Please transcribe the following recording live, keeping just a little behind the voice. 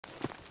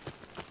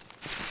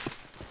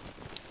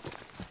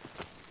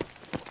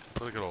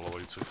Gotta get all the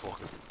way to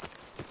fucking...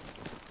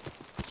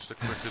 It's the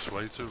quickest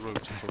way to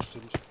road to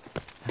customs.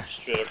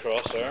 Straight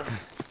across there,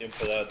 aim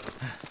for that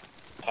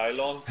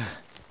pylon,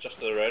 just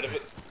to the right of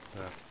it.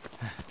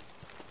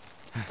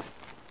 Yeah.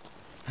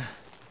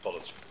 But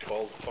it's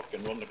called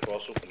fucking running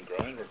across open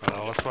ground.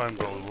 I'll try and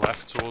go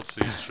left towards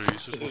these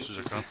trees as much as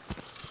I can.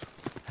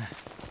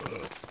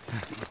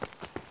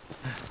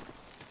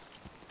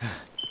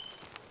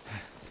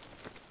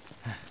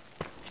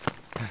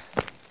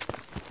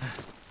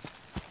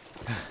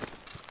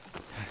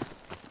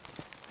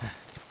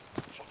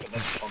 Fucking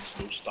this cunt's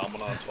no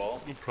stamina at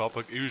all.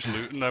 Proper, he was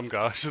looting them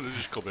guys and they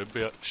just come in,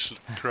 just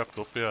crept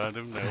up behind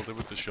him, nailed him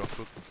with the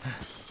shotgun.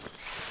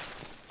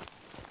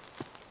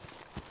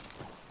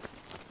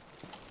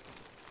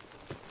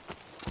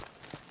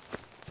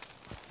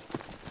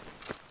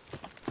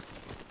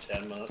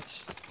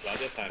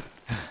 Plenty of time.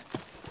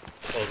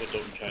 As long as we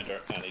don't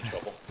encounter any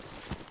trouble.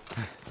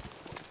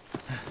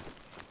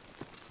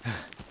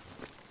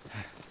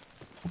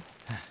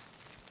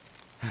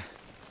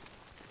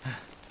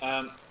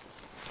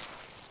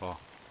 Oh.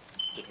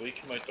 Did we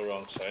come out the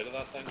wrong side of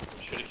that thing?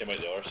 We should have come out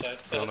the other side.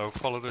 No, no,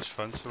 follow this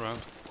fence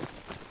around.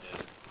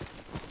 Yeah.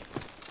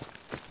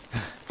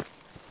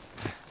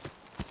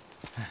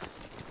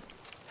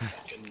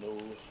 Fucking no.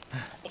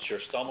 What's your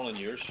stamina and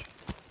yours?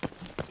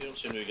 You don't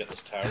seem to be getting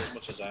as tired as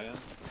much as I am.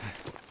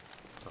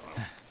 Don't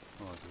know.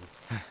 Oh, I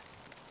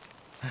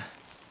do.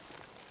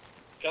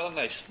 Got a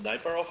nice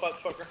sniper off that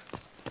fucker.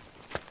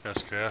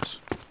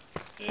 SKS.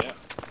 Yeah.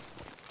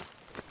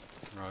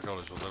 No, I got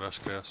his other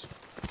SKS.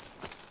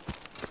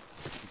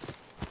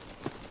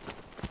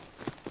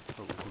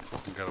 But we can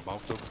fucking get him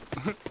out though.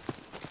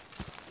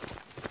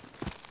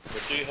 We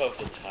do have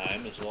the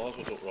time as long as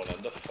we don't run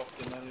into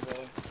fucking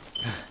anybody.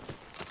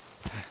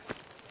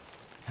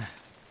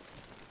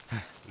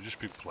 There'll just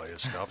be player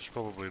scavs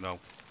probably now.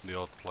 The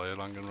odd player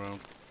hanging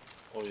around.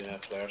 Oh yeah,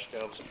 player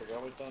scouts, I forgot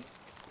about that.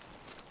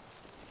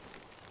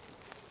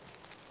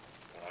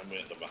 I'm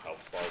waiting till my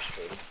health bar's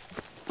full.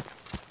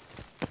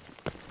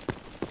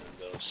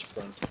 And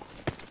sprint.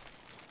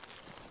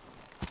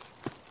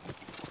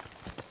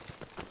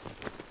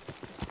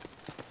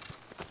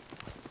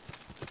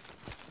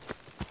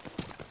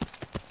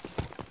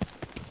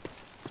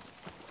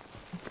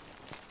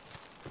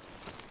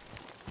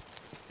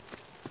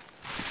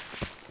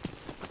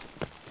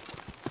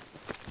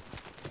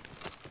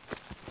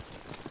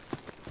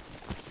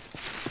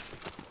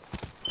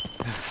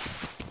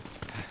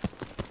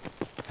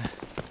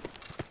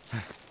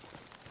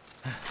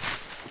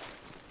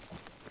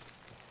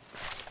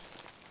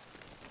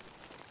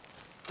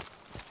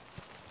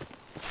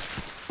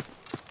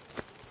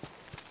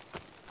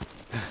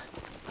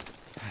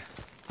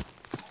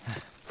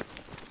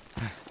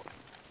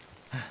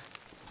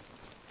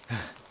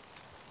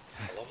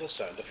 The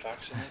sound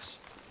effects in this,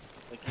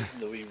 like even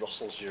though he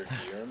rustles your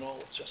gear and all,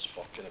 it's just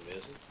fucking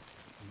amazing.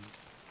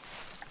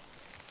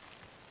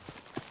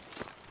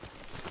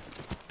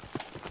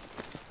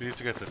 You need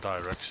to get the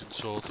direction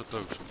sorted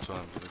though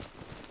sometimes.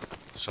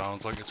 It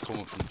sounds like it's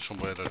coming from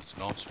somewhere that it's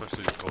not,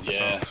 especially the gun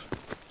sounds.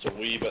 It's a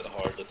wee bit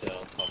hard to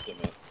tell, have to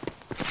admit.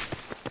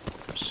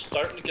 I'm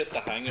starting to get the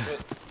hang of it.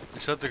 They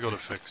said they got to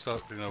fix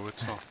that, you know,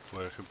 it's not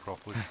working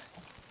properly.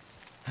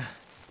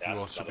 Yeah, you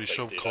watch, there'll be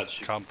some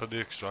camp in the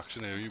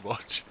extraction here, you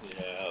watch.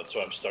 Yeah, that's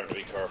why I'm starting to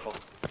be careful.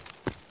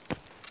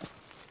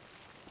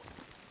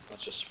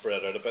 Let's just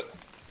spread out a bit,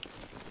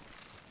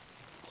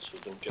 so we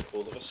don't get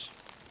hold of us.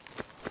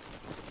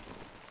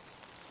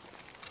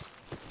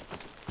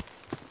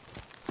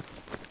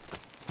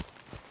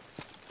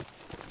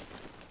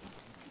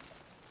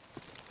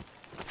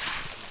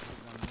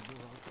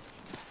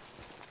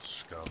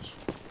 Scouts.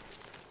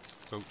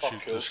 Don't Oh,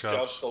 shoot cool. the scouts.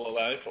 Scout's still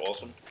alive,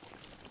 awesome.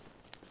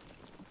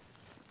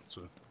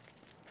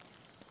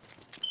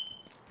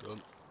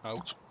 Done.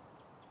 Out.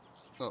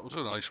 That was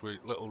a nice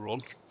little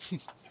run.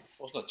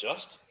 Wasn't it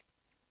just?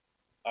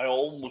 I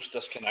almost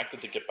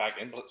disconnected to get back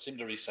in, but it seemed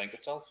to resync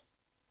itself.